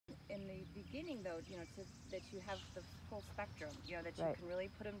beginning, though, you know, that you have the full spectrum, you know, that you Right. can really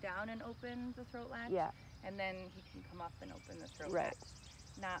put him down and open the throat latch. Yeah. And then he can come up and open the throat Right. latch.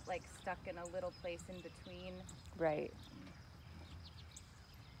 Not like stuck in a little place in between. Right.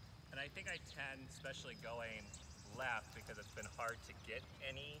 And I think I tend, especially going left, because it's been hard to get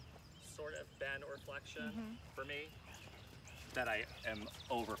any sort of bend or flexion for me, that I am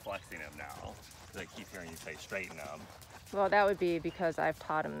over flexing him now. Because I keep hearing you say straighten him. Well, that would be because I've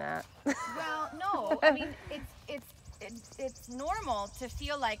taught him that. Well, no, I mean, it's normal to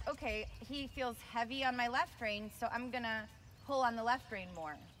feel like, okay, he feels heavy on my left rein, so I'm gonna pull on the left rein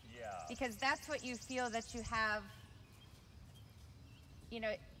more. Yeah. Because that's what you feel that you have. You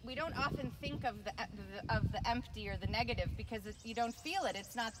know, we don't often think of the empty or the negative because you don't feel it,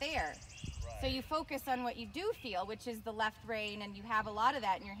 it's not there. Right. So you focus on what you do feel, which is the left rein, and you have a lot of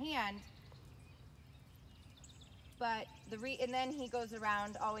that in your hand. But and then he goes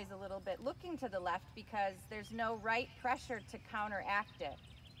around always a little bit looking to the left because there's no right pressure to counteract it.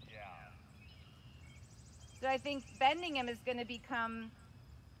 Yeah. So I think bending him is going to become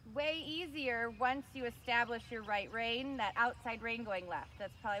way easier once you establish your right rein, that outside rein going left.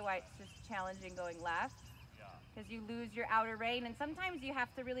 That's probably why it's just challenging going left, because you lose your outer rein, and sometimes you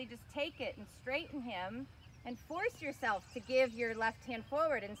have to really just take it and straighten him and force yourself to give your left hand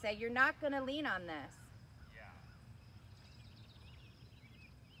forward and say, you're not going to lean on this.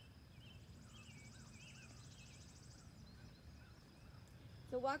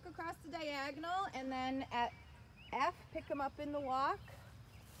 So walk across the diagonal, and then at F, pick him up in the walk.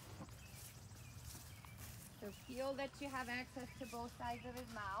 So feel that you have access to both sides of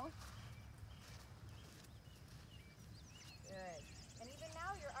his mouth. Good. And even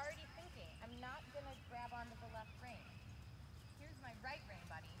now you're already thinking, I'm not going to grab onto the left rein. Here's my right rein,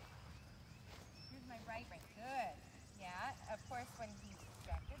 buddy. Here's my right rein. Good. Yeah, of course when he's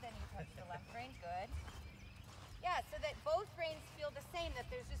distracted, then you touch the left rein. Good. Yeah, so that both reins feel the same, that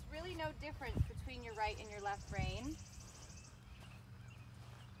there's just really no difference between your right and your left rein.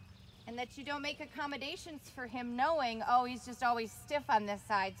 And that you don't make accommodations for him knowing, oh, he's just always stiff on this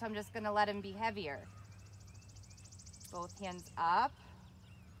side, so I'm just going to let him be heavier. Both hands up.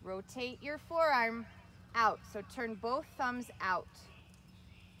 Rotate your forearm out. So turn both thumbs out.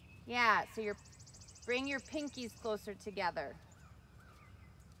 Yeah, so bring your pinkies closer together.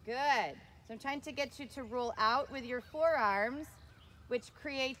 Good. So I'm trying to get you to roll out with your forearms, which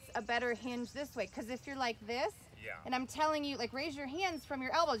creates a better hinge this way. Because if you're like this, and I'm telling you, like, raise your hands from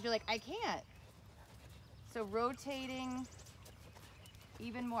your elbows, you're like, I can't. So rotating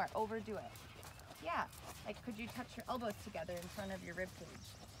even more, overdo it. Yeah, like, could you touch your elbows together in front of your rib cage?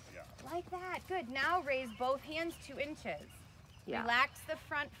 Yeah. Like that, good. Now raise both hands 2 inches. Yeah. Relax the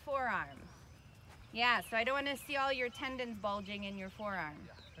front forearm. Yeah, so I don't want to see all your tendons bulging in your forearm.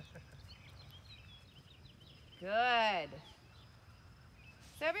 Good.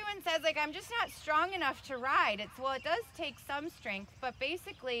 So everyone says, like, I'm just not strong enough to ride. Well, it does take some strength, but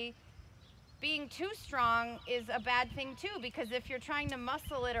basically being too strong is a bad thing too, because if you're trying to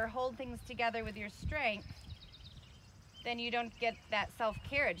muscle it or hold things together with your strength, then you don't get that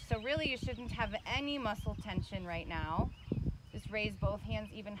self-carriage. So really you shouldn't have any muscle tension right now. Just raise both hands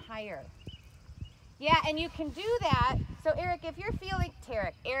even higher. Yeah, and you can do that. So Eric, if you're feeling,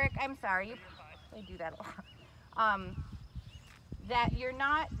 Eric, I'm sorry, you probably do that a lot. That you're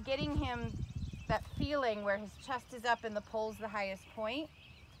not getting him that feeling where his chest is up and the pole's the highest point.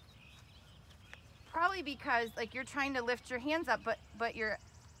 Probably because, like, you're trying to lift your hands up, but your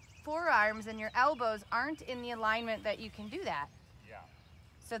forearms and your elbows aren't in the alignment that you can do that. Yeah.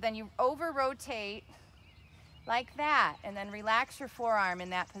 So then you over rotate like that, and then relax your forearm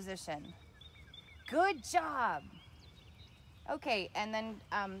in that position. Good job. Okay, and then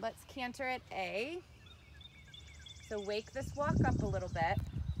let's canter at A. So wake this walk up a little bit.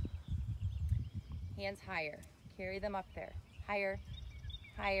 Hands higher. Carry them up there. Higher,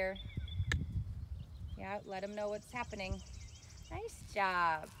 higher. Yeah, let him know what's happening. Nice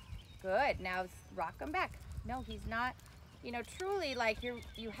job. Good. Now rock him back. No, he's not, you know, truly, like,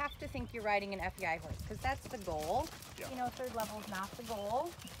 you have to think you're riding an FEI horse, because that's the goal. Yeah. You know, 3rd level is not the goal.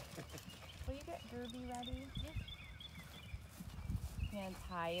 Will you get Derby ready? Yeah. Hands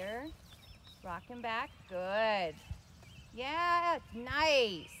higher. Rock him back. Good. Yeah,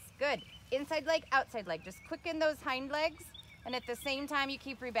 nice. Good. Inside leg, outside leg. Just quicken those hind legs, and at the same time you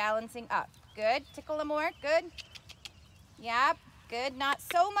keep rebalancing up. Good. Tickle them more. Good. Yep. Good. Not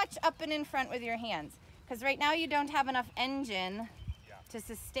so much up and in front with your hands, because right now you don't have enough engine to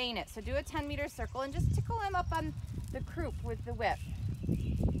sustain it. So do a 10-meter circle and just tickle him up on the croup with the whip.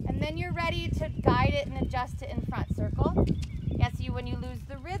 And then you're ready to guide it and adjust it in front. Circle. Yes, when you lose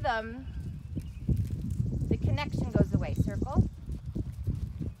the rhythm, The connection goes away. Circle.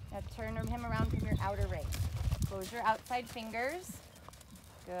 Now turn him around from your outer ring. Close your outside fingers.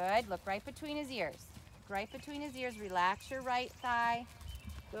 Good. Look right between his ears. Right between his ears. Relax your right thigh.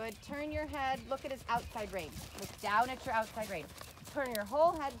 Good. Turn your head. Look at his outside ring. Look down at your outside ring. Turn your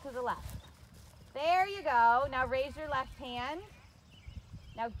whole head to the left. There you go. Now raise your left hand.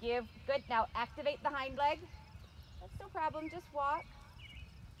 Now give. Good. Now activate the hind leg. That's no problem. Just walk.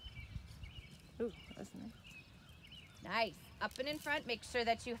 Ooh, that's nice. Nice. Up and in front. Make sure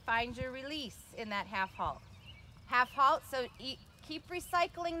that you find your release in that half halt. Half halt. So keep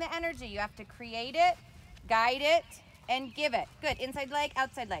recycling the energy. You have to create it, guide it, and give it. Good. Inside leg,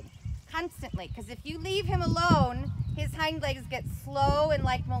 outside leg. Constantly. Because if you leave him alone, his hind legs get slow and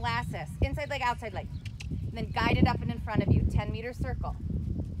like molasses. Inside leg, outside leg. And then guide it up and in front of you. 10-meter circle.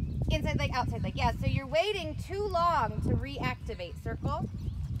 Inside leg, outside leg. Yeah, so you're waiting too long to reactivate. Circle.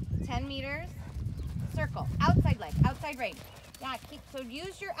 10 meters. Circle. Outside leg. Outside rein. Yeah, so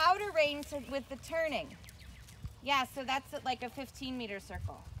use your outer rein with the turning. Yeah, so that's at like a 15-meter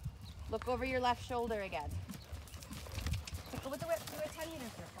circle. Look over your left shoulder again. Circle with the whip. Do a 10-meter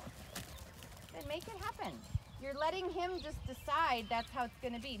circle. Then make it happen. You're letting him just decide that's how it's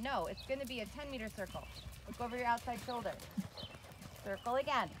going to be. No, it's going to be a 10-meter circle. Look over your outside shoulder. Circle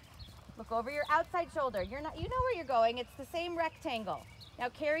again. Look over your outside shoulder. You know where you're going. It's the same rectangle. Now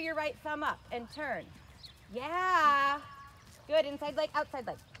carry your right thumb up and turn. Yeah. Good. Inside leg, outside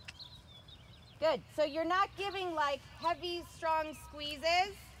leg. Good. So you're not giving like heavy, strong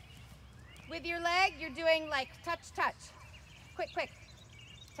squeezes with your leg. You're doing like touch, touch. Quick, quick.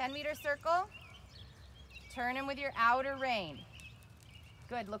 10-meter circle. Turn him with your outer rein.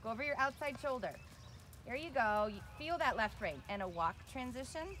 Good. Look over your outside shoulder. There you go. You feel that left rein. And a walk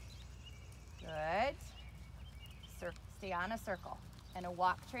transition. Good. Stay on a circle. And a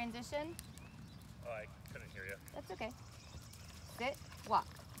walk transition. Oh, I couldn't hear you. That's okay. Sit, walk.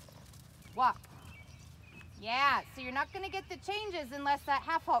 Walk. Yeah, so you're not going to get the changes unless that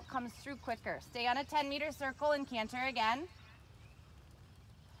half halt comes through quicker. Stay on a 10-meter circle and canter again.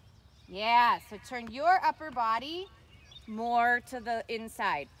 Yeah, so turn your upper body more to the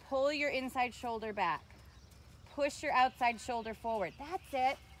inside. Pull your inside shoulder back. Push your outside shoulder forward. That's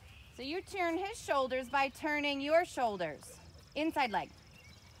it. So you turn his shoulders by turning your shoulders. Inside leg.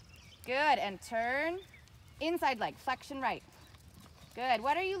 Good, and turn. Inside leg, flexion right. Good,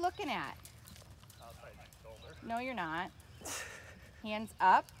 what are you looking at? Outside shoulder. No, you're not. Hands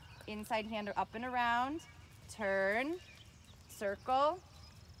up, inside hand up and around. Turn, circle.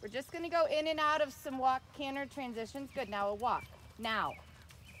 We're just gonna go in and out of some walk canter transitions. Good, now a walk. Now.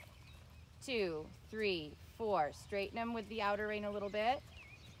 2, 3, 4. Straighten them with the outer rein a little bit.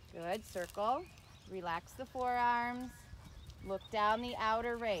 Good, circle. Relax the forearms. Look down the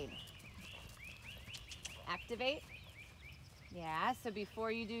outer rein. Activate. Yeah, so before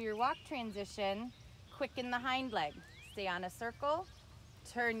you do your walk transition, quicken the hind leg. Stay on a circle.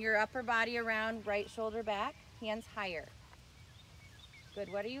 Turn your upper body around, right shoulder back, hands higher.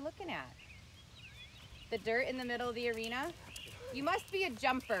 Good, what are you looking at? The dirt in the middle of the arena? You must be a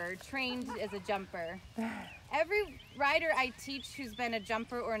jumper, trained as a jumper. Every rider I teach who's been a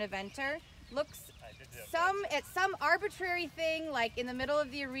jumper or an eventer looks at some arbitrary thing like in the middle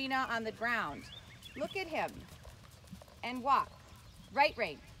of the arena on the ground. Look at him and walk. Right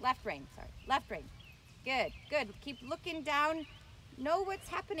rein, left rein, sorry, left rein. Good, good. Keep looking down. Know what's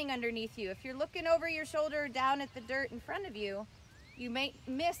happening underneath you. If you're looking over your shoulder down at the dirt in front of you, you may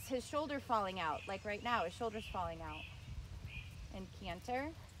miss his shoulder falling out. Like right now, his shoulder's falling out. And canter.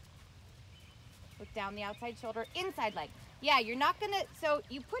 Look down the outside shoulder, inside leg. Yeah, you're not gonna, so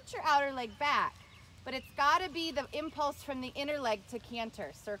you put your outer leg back, but it's gotta be the impulse from the inner leg to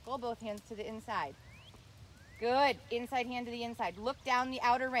canter. Circle, both hands to the inside. Good, inside hand to the inside. Look down the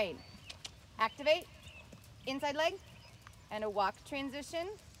outer rein. Activate, inside leg, and a walk transition.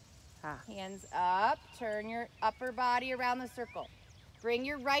 Hands up, turn your upper body around the circle. Bring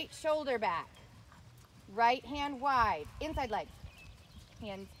your right shoulder back. Right hand wide, inside leg.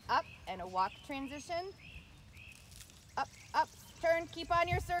 Hands up and a walk transition. Up, up, turn, keep on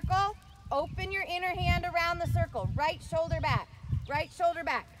your circle. Open your inner hand around the circle. Right shoulder back,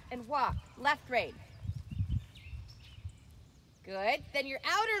 and walk. Left rein. Good. Then your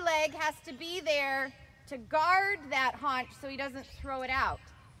outer leg has to be there to guard that haunch so he doesn't throw it out.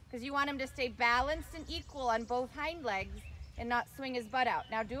 Because you want him to stay balanced and equal on both hind legs and not swing his butt out.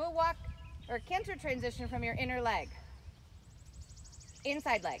 Now do a walk or a canter transition from your inner leg.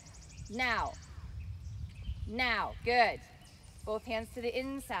 Inside leg. Now. Now. Good. Both hands to the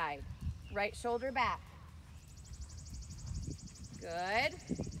inside. Right shoulder back. Good.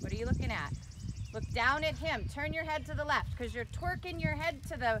 What are you looking at? Look down at him. Turn your head to the left because you're twerking your head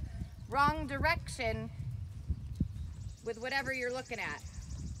to the wrong direction with whatever you're looking at.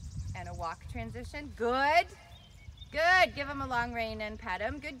 And a walk transition. Good. Good. Give him a long rein and pet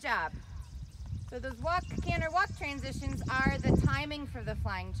him. Good job. So those canter walk transitions are the timing for the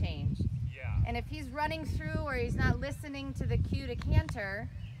flying change. Yeah. And if he's running through or he's not listening to the cue to canter,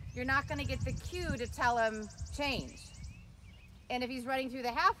 you're not going to get the cue to tell him change. And if he's running through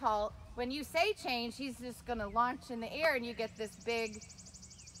the half halt, when you say change, he's just going to launch in the air and you get this big,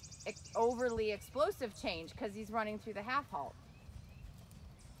 overly explosive change because he's running through the half halt.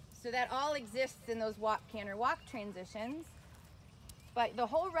 So that all exists in those canter walk transitions. But the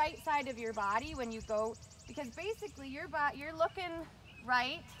whole right side of your body when you go, because basically you're looking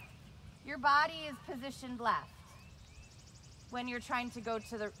right, your body is positioned left when you're trying to go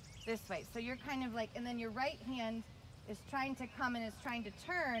to this way. So you're kind of like, and then your right hand is trying to come and is trying to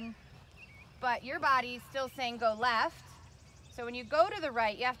turn, but your body's still saying go left. So when you go to the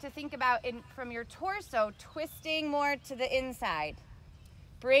right, you have to think about from your torso, twisting more to the inside,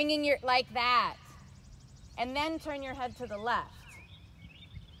 bringing your, like that, and then turn your head to the left.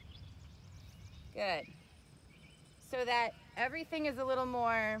 Good. So that everything is a little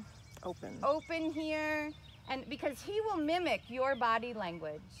more open here, and because he will mimic your body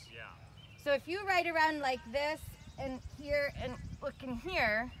language. Yeah. So if you ride around like this and here and looking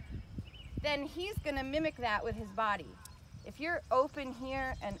here, then he's gonna mimic that with his body. If you're open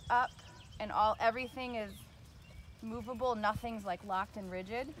here and up and everything is movable, nothing's like locked and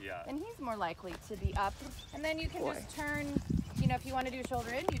rigid, then he's more likely to be up. And then you can just turn, if you want to do shoulder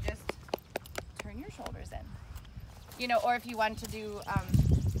in, you just turn your shoulders in. Or if you want to do,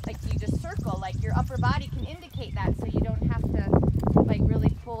 like you just circle, like your upper body can indicate that so you don't have to like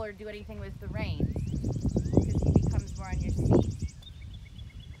really pull or do anything with the reins because he becomes more on your seat.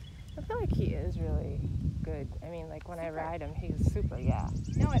 I feel like he is really good. I mean, like when I ride him, he's super,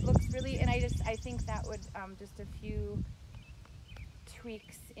 No, it looks really, and I think that would, just a few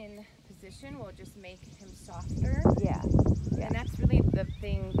tweaks in position will just make him softer. Yeah. And that's really the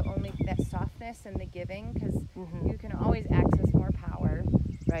thing, that softness and the giving, because you can always access more power.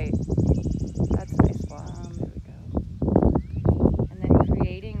 Right. That's a nice walk. There we go. And then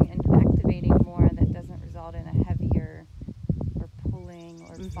creating and activating more that doesn't result in a heavier or pulling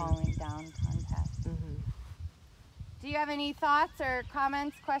or falling down contest. Do you have any thoughts or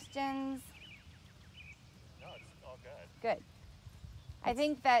comments, questions? No, it's all good. Good. I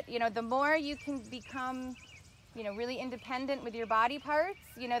think that, the more you can become, really independent with your body parts,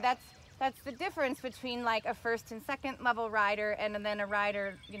 that's the difference between like a first and second level rider and then a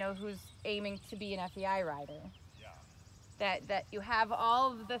rider, who's aiming to be an FEI rider. Yeah. That you have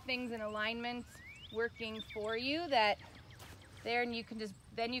all of the things in alignment working for you and you can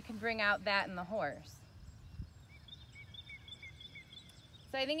then you can bring out that in the horse.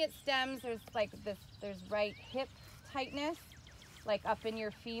 So I think it stems, there's right hip tightness, like up in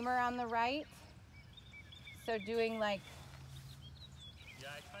your femur on the right. So doing like... Yeah,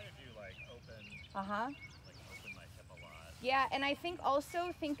 I try to do like open, open my hip a lot. Yeah, and I think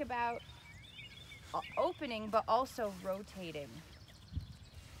also think about opening, but also rotating.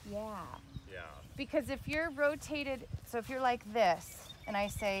 Yeah. Yeah. Because if you're rotated, so if you're like this, and I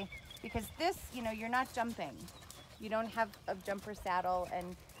say, because this, you're not jumping. You don't have a jumper saddle,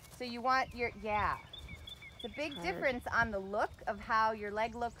 and so you want it's a big difference on the look of how your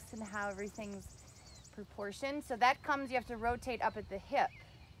leg looks and how everything's proportioned. So that comes, you have to rotate up at the hip,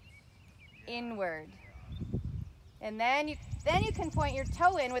 inward. And then you can point your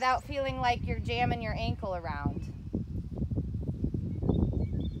toe in without feeling like you're jamming your ankle around.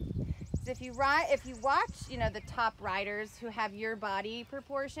 So if you watch, the top riders who have your body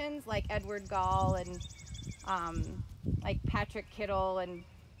proportions, like Edward Gall and like Patrick Kittle, and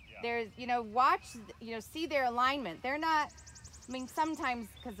there's, see their alignment. They're not, sometimes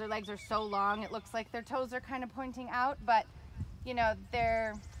because their legs are so long, it looks like their toes are kind of pointing out, but,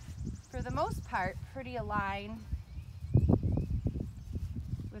 they're, for the most part, pretty aligned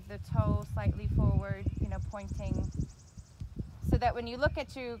with the toe slightly forward, pointing, so that when you look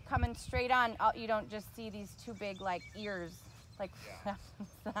at you coming straight on, you don't just see these two big, like, ears, like,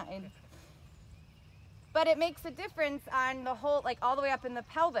 side. But it makes a difference on the whole, like all the way up in the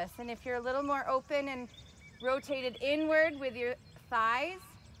pelvis. And if you're a little more open and rotated inward with your thighs,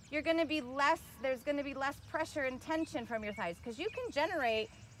 there's gonna be less pressure and tension from your thighs, because you can generate,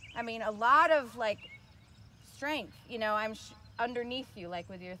 a lot of like strength, underneath you, like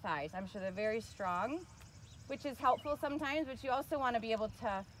with your thighs. I'm sure they're very strong, which is helpful sometimes, but you also wanna be able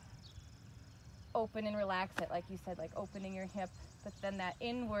to open and relax it, like you said, like opening your hip, but then that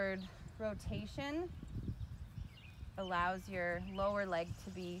inward rotation allows your lower leg to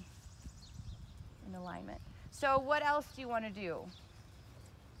be in alignment. So what else do you want to do?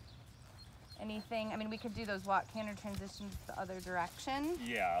 Anything? I mean, we could do those walk canter transitions the other direction.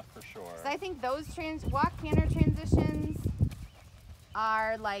 Yeah, for sure. So I think those walk canter transitions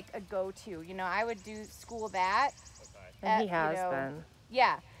are like a go-to. You know, I would do school that. Okay. And he has been.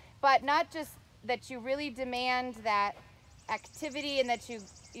 Yeah, but not just that you really demand that activity and that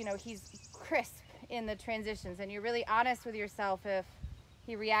you know, he's crisp in the transitions and you're really honest with yourself if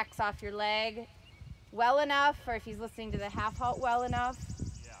he reacts off your leg well enough or if he's listening to the half halt well enough.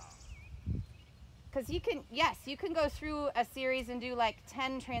 Because you can go through a series and do like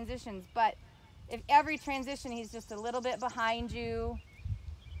 10 transitions, but if every transition he's just a little bit behind you,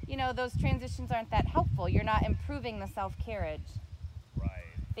 you know, those transitions aren't that helpful. You're not improving the self-carriage. Right.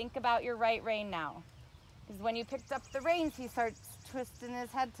 Think about your right rein now. Because when you picked up the reins, he starts twisting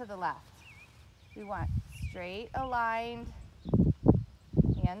his head to the left. We want straight, aligned,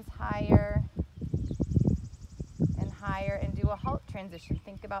 hands higher, and higher, and do a halt transition.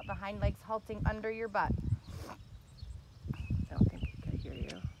 Think about the hind legs halting under your butt. I don't think he can hear you.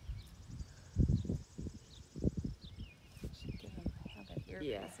 Should give him, I have an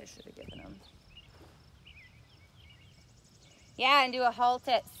earpiece I should have given him. Yeah, and do a halt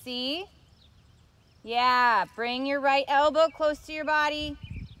at C. Yeah, bring your right elbow close to your body.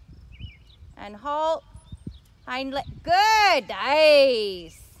 And halt. Hind leg. Good,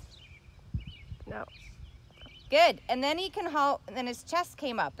 nice. No. Good, and then he can halt, and then his chest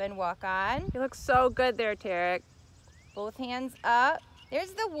came up and walk on. You look so good there, Teric. Both hands up.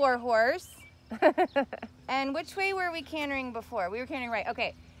 There's the war horse. And which way were we cantering before? We were cantering right.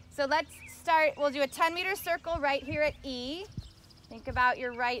 Okay, so let's start. We'll do a 10-meter circle right here at E. Think about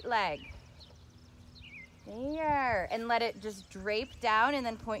your right leg. There, and let it just drape down and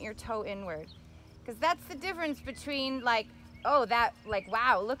then point your toe inward. Because that's the difference between like, oh, that, like,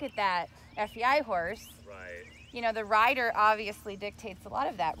 wow, look at that FEI horse. Right. You know, the rider obviously dictates a lot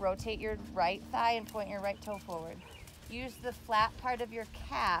of that. Rotate your right thigh and point your right toe forward. Use the flat part of your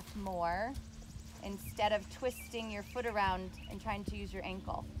calf more instead of twisting your foot around and trying to use your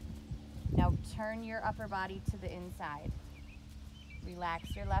ankle. Now turn your upper body to the inside.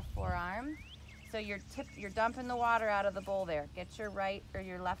 Relax your left forearm. So you're dumping the water out of the bowl there. Get your right or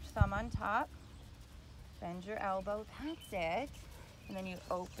your left thumb on top. Bend your elbow. That's it. And then you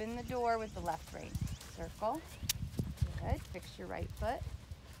open the door with the left rein. Circle. Good. Fix your right foot.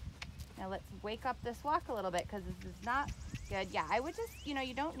 Now let's wake up this walk a little bit because this is not good. Yeah, I would just, you know,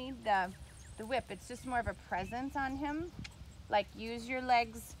 you don't need the whip. It's just more of a presence on him. Like use your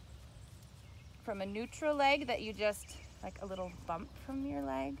legs from a neutral leg that you just, like a little bump from your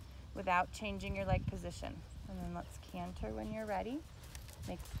leg without changing your leg position. And then let's canter when you're ready.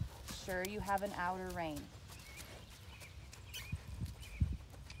 Make sure you have an outer rein.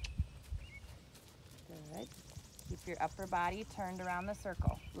 Good. Keep your upper body turned around the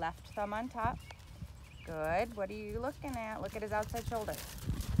circle. Left thumb on top. Good. What are you looking at? Look at his outside shoulder.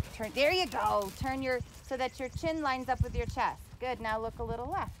 Turn. There you go. Turn your, so that your chin lines up with your chest. Good. Now look a little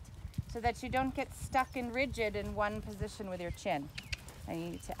left so that you don't get stuck and rigid in one position with your chin. I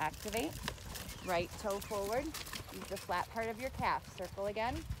need you to activate. Right toe forward. Use the flat part of your calf. Circle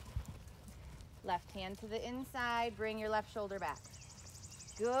again. Left hand to the inside. Bring your left shoulder back.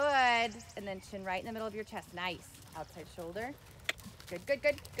 Good. And then chin right in the middle of your chest. Nice. Outside shoulder. Good, good,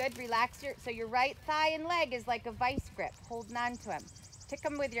 good, good. Relax your, so your right thigh and leg is like a vice grip, holding on to him. Tick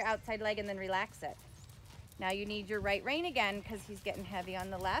him with your outside leg and then relax it. Now you need your right rein again because he's getting heavy on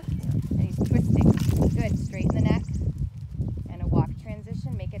the left and he's twisting. Good. Straighten the neck and a walk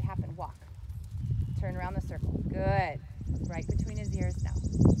transition. Make it happen. Walk. Turn around the circle. Good. Right between his ears now.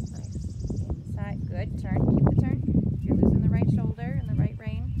 Nice. Inside. Good. Turn. Keep the turn. You're losing the right shoulder and the right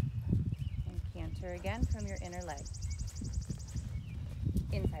rein. And canter again from your inner leg.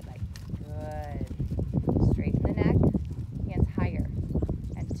 Inside leg. Good. Straighten the neck. Hands higher.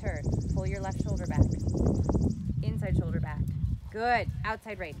 And turn. Pull your left shoulder back. Inside shoulder back. Good.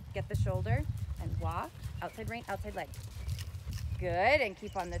 Outside rein. Get the shoulder and walk. Outside rein. Outside leg. Good. And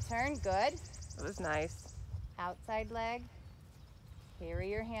keep on the turn. Good. It was nice. Outside leg.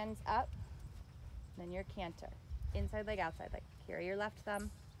 Carry your hands up. Then your canter. Inside leg, outside leg. Carry your left thumb.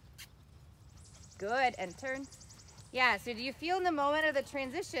 Good. And turn. Yeah, so do you feel in the moment of the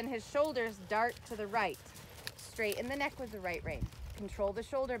transition, his shoulders dart to the right. Straighten the neck with the right rein. Control the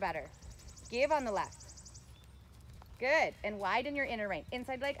shoulder better. Give on the left. Good. And widen your inner rein.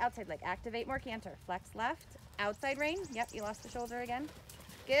 Inside leg, outside leg. Activate more canter. Flex left. Outside rein. Yep, you lost the shoulder again.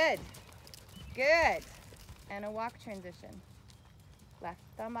 Good. Good. And a walk transition. Left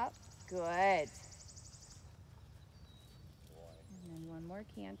thumb up. Good. And then one more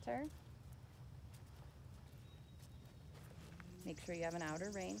canter. Make sure you have an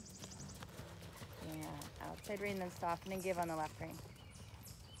outer rein. Yeah, outside rein, then soften and give on the left rein.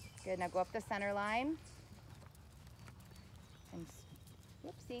 Good, now go up the center line. And,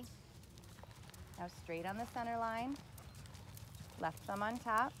 whoopsie. Now straight on the center line. Left thumb on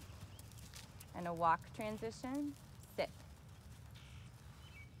top. And a walk transition, sit.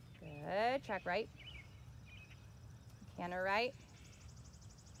 Good, track right. Canter right.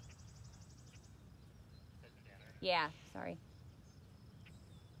 Yeah, sorry.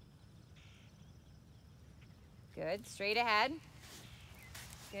 Good, straight ahead.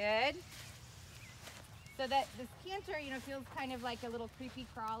 Good. So that this canter, you know, feels kind of like a little creepy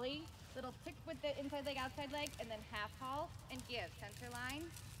crawly. Little tick with the inside leg, outside leg, and then half halt and give. Center line,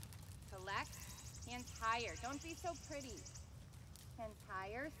 collect, hands higher. Don't be so pretty. Hands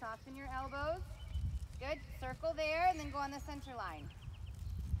higher, soften your elbows. Good, circle there, and then go on the center line.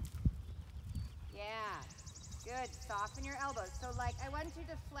 Yeah, good, soften your elbows. So like, I want you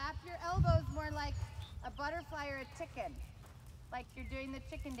to flap your elbows more like a butterfly or a chicken. Like you're doing the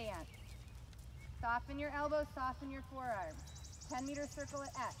chicken dance. Soften your elbows, soften your forearms. 10-meter circle at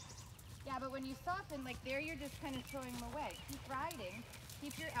X. Yeah, but when you soften, like there, you're just kind of throwing them away. Keep riding,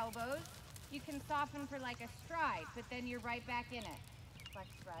 keep your elbows. You can soften for like a stride, but then you're right back in it. Flex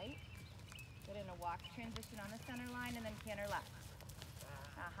right. Get in a walk transition on the center line and then canter left.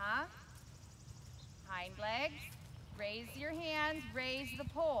 Hind legs. Raise your hands, raise the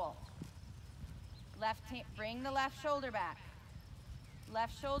pole. Left hand, bring the left shoulder back.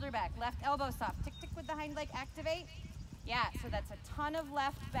 Left shoulder back, left elbow soft. Tick, tick with the hind leg, activate. Yeah, so that's a ton of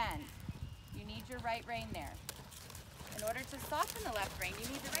left bend. You need your right rein there. In order to soften the left rein, you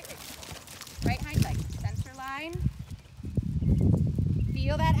need the right rein. Right hind leg, center line.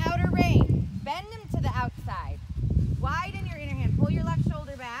 Feel that outer rein. Bend them to the outside. Widen your inner hand. Pull your left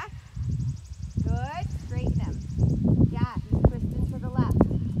shoulder back. Good. Straighten him. Yeah, he's twisting to the left.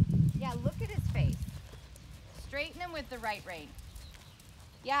 Yeah, look at his face. Straighten him with the right rein.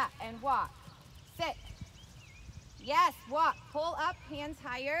 Yeah, and walk. Sit. Yes, walk. Pull up, hands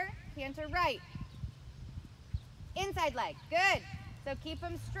higher. Canter right. Inside leg. Good. So keep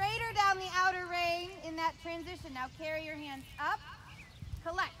them straighter down the outer rein in that transition. Now carry your hands up.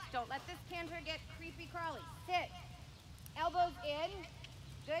 Collect. Don't let this canter get creepy crawly. Sit. Elbows in.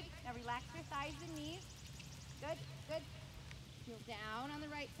 Good. Now relax your thighs and knees. Good. Good. Heel down on the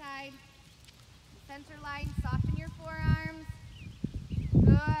right side. Center line. Soften your forearms.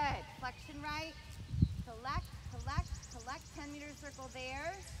 Good. Flexion right. Collect. Collect. Collect. 10-meter circle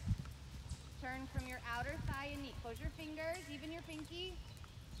there. Turn from your outer thigh and knee. Close your fingers. Even your pinky.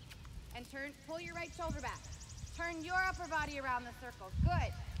 And turn. Pull your right shoulder back. Turn your upper body around the circle.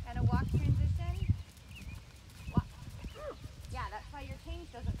 Good. And a walk transition. Walk. Yeah, that's why your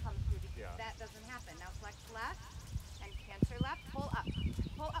change doesn't come through because that doesn't happen. Now flex left and canter left. Pull up.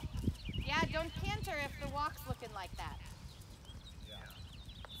 Pull up. Yeah, don't canter if the walk's looking like that.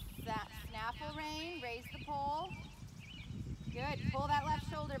 That snaffle rein. Raise the pole. Good. Pull that left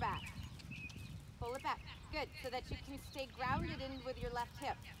shoulder back. Pull it back. Good. So that you can stay grounded in with your left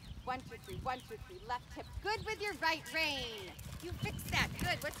hip. 1, 2, 3, 1, 2, 3, left hip. Good with your right rein. You fixed that.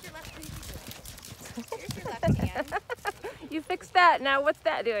 Good. What's your left pinky doing? Here's your left hand. You fixed that. Now what's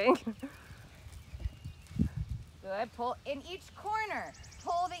that doing? Good. Pull in each corner.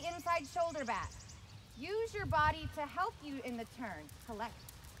 Pull the inside shoulder back. Use your body to help you in the turn. Collect.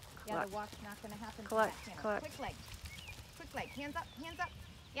 Yeah, the walk's not going to happen. Collect. Collect. Quick leg. Quick leg. Hands up. Hands up.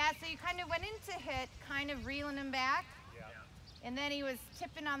 Yeah, so you kind of went into hit, kind of reeling him back. And then he was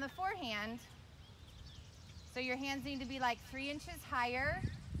tipping on the forehand. So your hands need to be like 3 inches higher.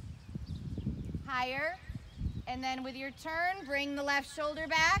 Higher. And then with your turn, bring the left shoulder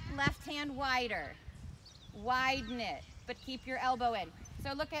back, left hand wider. Widen it, but keep your elbow in.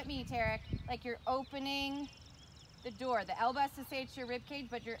 So look at me, Teric, like you're opening the door. The elbow has to stay at your rib cage,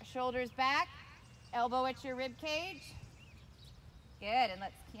 but your shoulder's back. Elbow at your rib cage. Good, and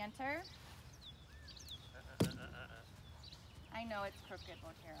let's canter. I know it's crooked,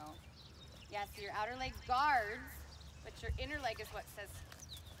 Botero. Yeah, so your outer leg guards, but your inner leg is what says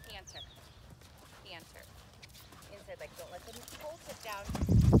canter. Canter. Inside leg, don't let them pull it down.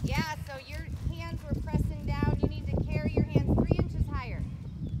 Yeah, so your hands were pressing down. You need to carry your hands 3 inches higher.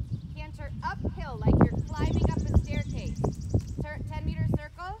 Canter uphill like you're climbing up a staircase. 10-meter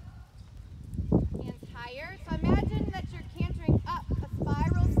circle. Hands higher. So imagine that you're cantering up a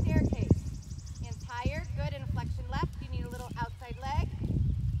spiral staircase. Hands higher. Good. And flexion left. You need a little outside leg.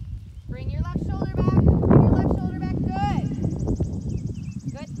 Bring your left shoulder back. Bring your left shoulder back. Good.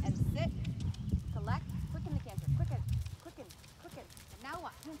 Good. And sit.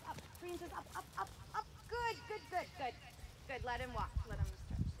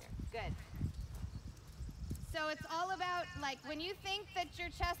 it's all about, like, when you think that your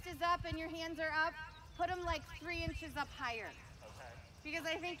chest is up and your hands are up, put them like 3 inches up higher. Okay. Because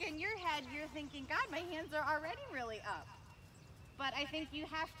I think in your head, you're thinking, God, my hands are already really up. But I think you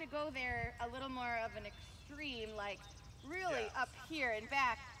have to go there a little more of an extreme, like really Yes. up here and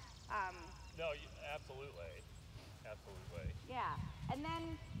back. No, absolutely. Absolutely. Yeah, and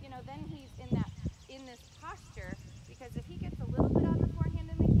then, you know, then he's in this posture, because if he gets a little bit on the forehand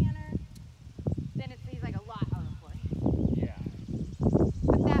in the canter, then he's like a lot on the forehand. Yeah.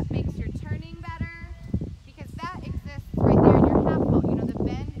 But that makes your turning better, because that exists right there in your half vault. You know, the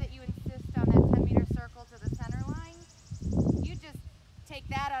bend that you insist on that 10-meter circle to the center line, you just take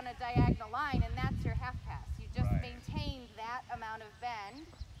that on a diagonal line, and that's your half pass. You just Right. maintained that amount of bend,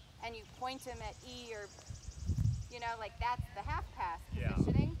 and you point him at E, or, you know, like that's the half pass Yeah.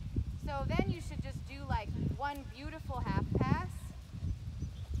 positioning. So then you should just do like one beautiful half pass,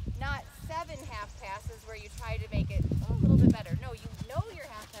 not 7 half passes where you try to make it a little bit better. No, you know your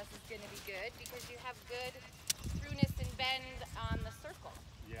half pass is going to be good because you have good throughness and bend on the circle.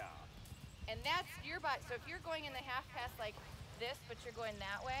 Yeah. And that's your body. So if you're going in the half pass like this, but you're going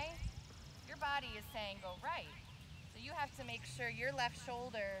that way, your body is saying go right. So you have to make sure your left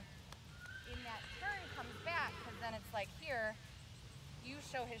shoulder in that turn comes back, because then it's like here, you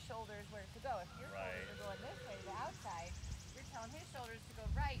show his shoulders where to go. If your shoulders are going this way to the outside, you're telling his shoulders to go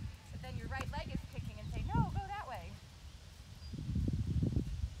right, but then your right leg is kicking and saying, no, go that way.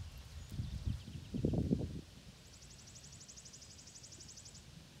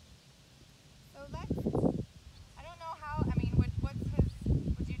 So that's, I don't know how, I mean, what's his,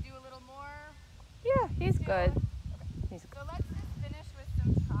 would you do a little more? Yeah, he's good. Okay. He's So let's just finish with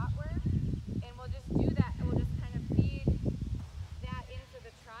some trot work, and we'll just do that, and we'll just kind of feed that into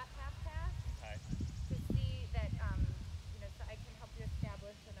the trot half pass Okay. to see that, you know, so I can help you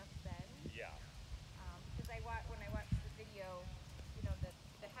establish enough bend. Yeah. Because when I watched the video, you know,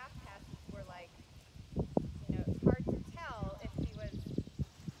 the half passes were like, you know, it's hard to tell if he was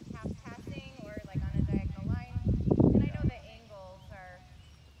half passing or like on a diagonal line. And I know the angles are,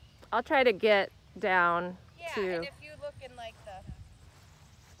 I'll try to get down yeah, to. and if you look in like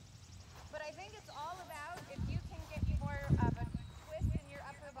but I think it's all about if you can get more of a twist in your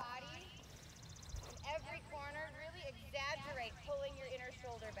upper body, in every corner, really exaggerate pulling your inner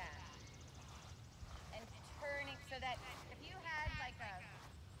shoulder back and turning, so that if you had like a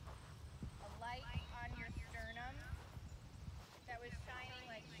light on your sternum that was shining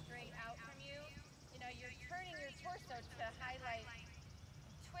like straight out from you, you know, you're turning your torso to highlight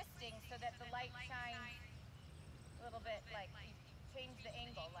twisting so that the light shines a little bit, like you change the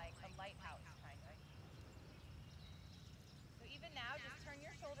angle like a lighthouse kind of. So even now, just turn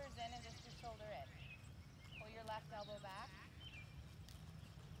your shoulders in and just your shoulder in. Pull your left elbow back.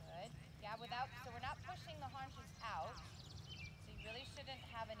 Good. Yeah, so we're not pushing the haunches out. So you really shouldn't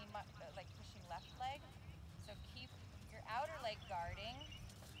have any like pushing left leg. So keep your outer leg guarding,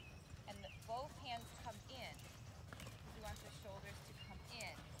 and both hands come in. You want the shoulders to come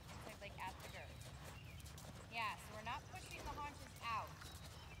in, like at the girth. Yeah, so